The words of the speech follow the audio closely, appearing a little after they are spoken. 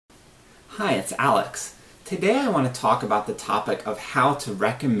Hi, it's Alex. Today I want to talk about the topic of how to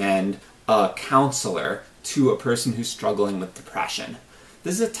recommend a counselor to a person who's struggling with depression.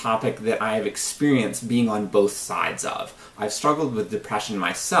 This is a topic that I have experienced being on both sides of. I've struggled with depression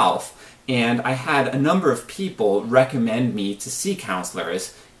myself, and I had a number of people recommend me to see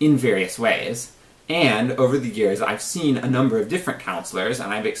counselors in various ways. And over the years, I've seen a number of different counselors,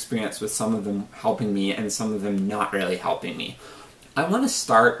 and I've experienced with some of them helping me and some of them not really helping me. I want to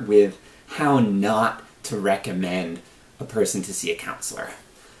start with how not to recommend a person to see a counselor.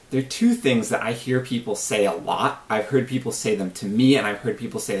 There are two things that I hear people say a lot. I've heard people say them to me, and I've heard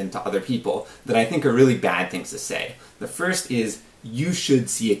people say them to other people that I think are really bad things to say. The first is, you should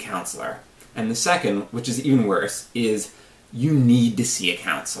see a counselor. And the second, which is even worse, is, you need to see a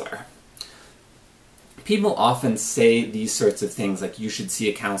counselor. People often say these sorts of things like, you should see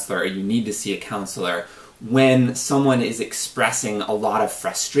a counselor, or you need to see a counselor, when someone is expressing a lot of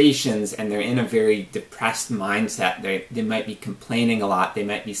frustrations and they're in a very depressed mindset. They might be complaining a lot, they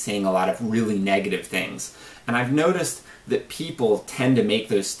might be saying a lot of really negative things. And I've noticed that people tend to make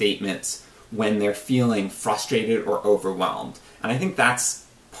those statements when they're feeling frustrated or overwhelmed. And I think that's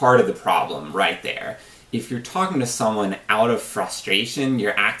part of the problem right there. If you're talking to someone out of frustration,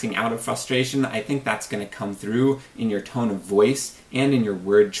 you're acting out of frustration, I think that's going to come through in your tone of voice and in your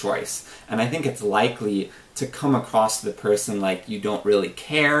word choice. And I think it's likely to come across to the person like you don't really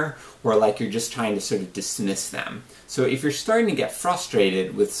care, or like you're just trying to sort of dismiss them. So if you're starting to get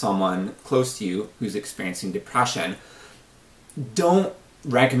frustrated with someone close to you who's experiencing depression, don't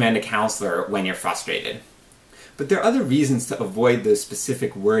recommend a counselor when you're frustrated. But there are other reasons to avoid those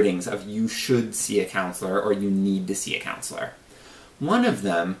specific wordings of you should see a counselor or you need to see a counselor. One of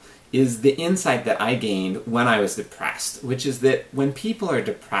them is the insight that I gained when I was depressed, which is that when people are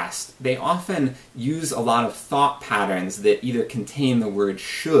depressed, they often use a lot of thought patterns that either contain the word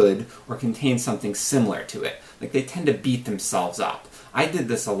should or contain something similar to it. Like they tend to beat themselves up. I did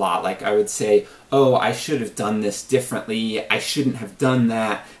this a lot. Like I would say, oh, I should have done this differently, I shouldn't have done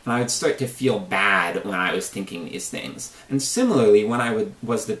that, and I would start to feel bad when I was thinking these things. And similarly, when I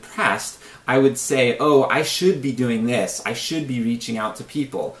was depressed, I would say, oh, I should be doing this, I should be reaching out to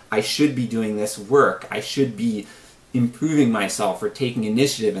people, I should be doing this work, I should be improving myself or taking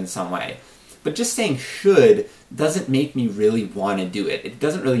initiative in some way. But just saying should doesn't make me really want to do it. It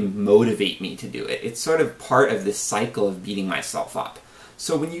doesn't really motivate me to do it. It's sort of part of this cycle of beating myself up.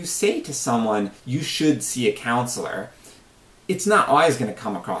 So when you say to someone, you should see a counselor, it's not always going to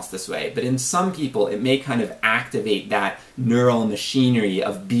come across this way, but in some people it may kind of activate that neural machinery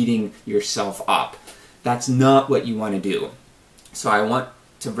of beating yourself up. That's not what you want to do. So I want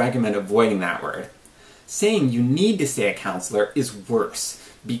to recommend avoiding that word. Saying you need to see a counselor is worse,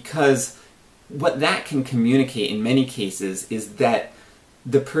 because what that can communicate in many cases is that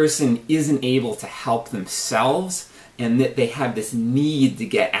the person isn't able to help themselves and that they have this need to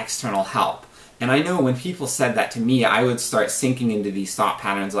get external help. And I know when people said that to me, I would start sinking into these thought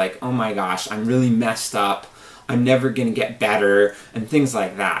patterns like, oh my gosh, I'm really messed up, I'm never going to get better, and things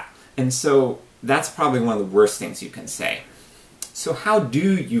like that. And so that's probably one of the worst things you can say. So how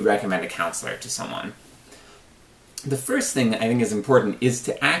do you recommend a counselor to someone? The first thing that I think is important is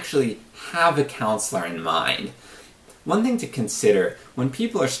to actually have a counselor in mind. One thing to consider, when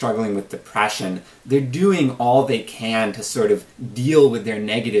people are struggling with depression, they're doing all they can to sort of deal with their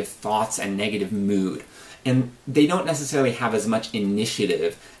negative thoughts and negative mood. And they don't necessarily have as much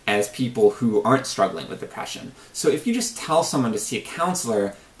initiative as people who aren't struggling with depression. So if you just tell someone to see a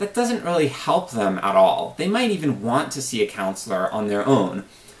counselor, that doesn't really help them at all. They might even want to see a counselor on their own.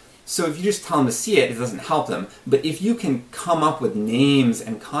 So if you just tell them to see it, it doesn't help them. But if you can come up with names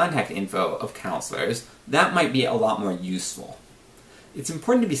and contact info of counselors, that might be a lot more useful. It's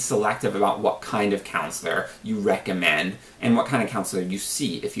important to be selective about what kind of counselor you recommend and what kind of counselor you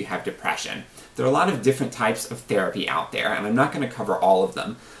see if you have depression. There are a lot of different types of therapy out there, and I'm not going to cover all of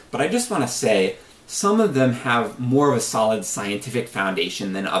them. But I just want to say, some of them have more of a solid scientific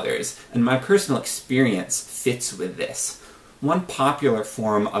foundation than others, and my personal experience fits with this. One popular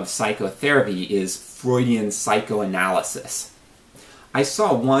form of psychotherapy is Freudian psychoanalysis. I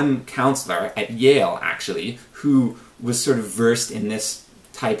saw one counselor at Yale, actually, who was sort of versed in this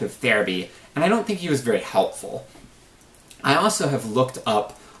type of therapy, and I don't think he was very helpful. I also have looked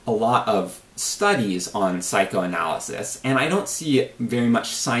up a lot of studies on psychoanalysis, and I don't see very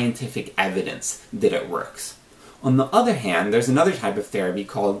much scientific evidence that it works. On the other hand, there's another type of therapy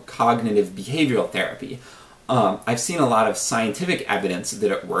called cognitive behavioral therapy. I've seen a lot of scientific evidence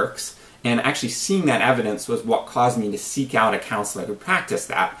that it works, and actually seeing that evidence was what caused me to seek out a counselor who practiced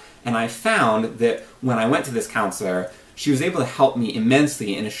that. And I found that when I went to this counselor, she was able to help me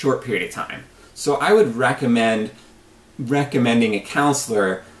immensely in a short period of time. So I would recommend recommending a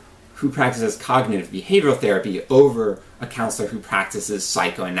counselor who practices cognitive behavioral therapy over a counselor who practices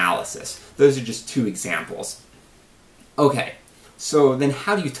psychoanalysis. Those are just two examples. Okay, so then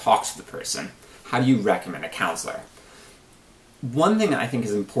how do you talk to the person? How do you recommend a counselor? One thing that I think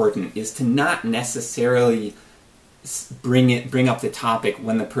is important is to not necessarily bring up the topic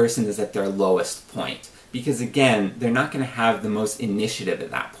when the person is at their lowest point. Because again, they're not going to have the most initiative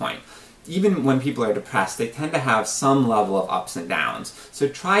at that point. Even when people are depressed, they tend to have some level of ups and downs. So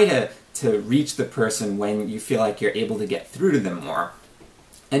try to reach the person when you feel like you're able to get through to them more.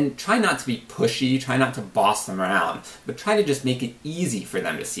 And try not to be pushy, try not to boss them around, but try to just make it easy for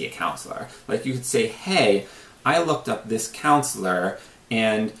them to see a counselor. Like you could say, hey, I looked up this counselor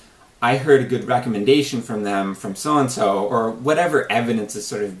and I heard a good recommendation from them from so-and-so, or whatever evidence is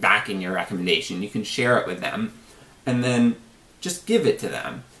sort of backing your recommendation. You can share it with them, and then just give it to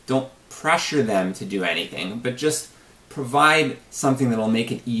them. Don't pressure them to do anything, but just provide something that will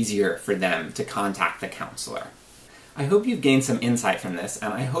make it easier for them to contact the counselor. I hope you've gained some insight from this,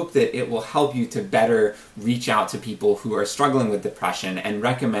 and I hope that it will help you to better reach out to people who are struggling with depression and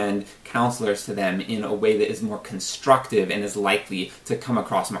recommend counselors to them in a way that is more constructive and is likely to come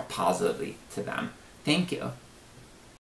across more positively to them. Thank you.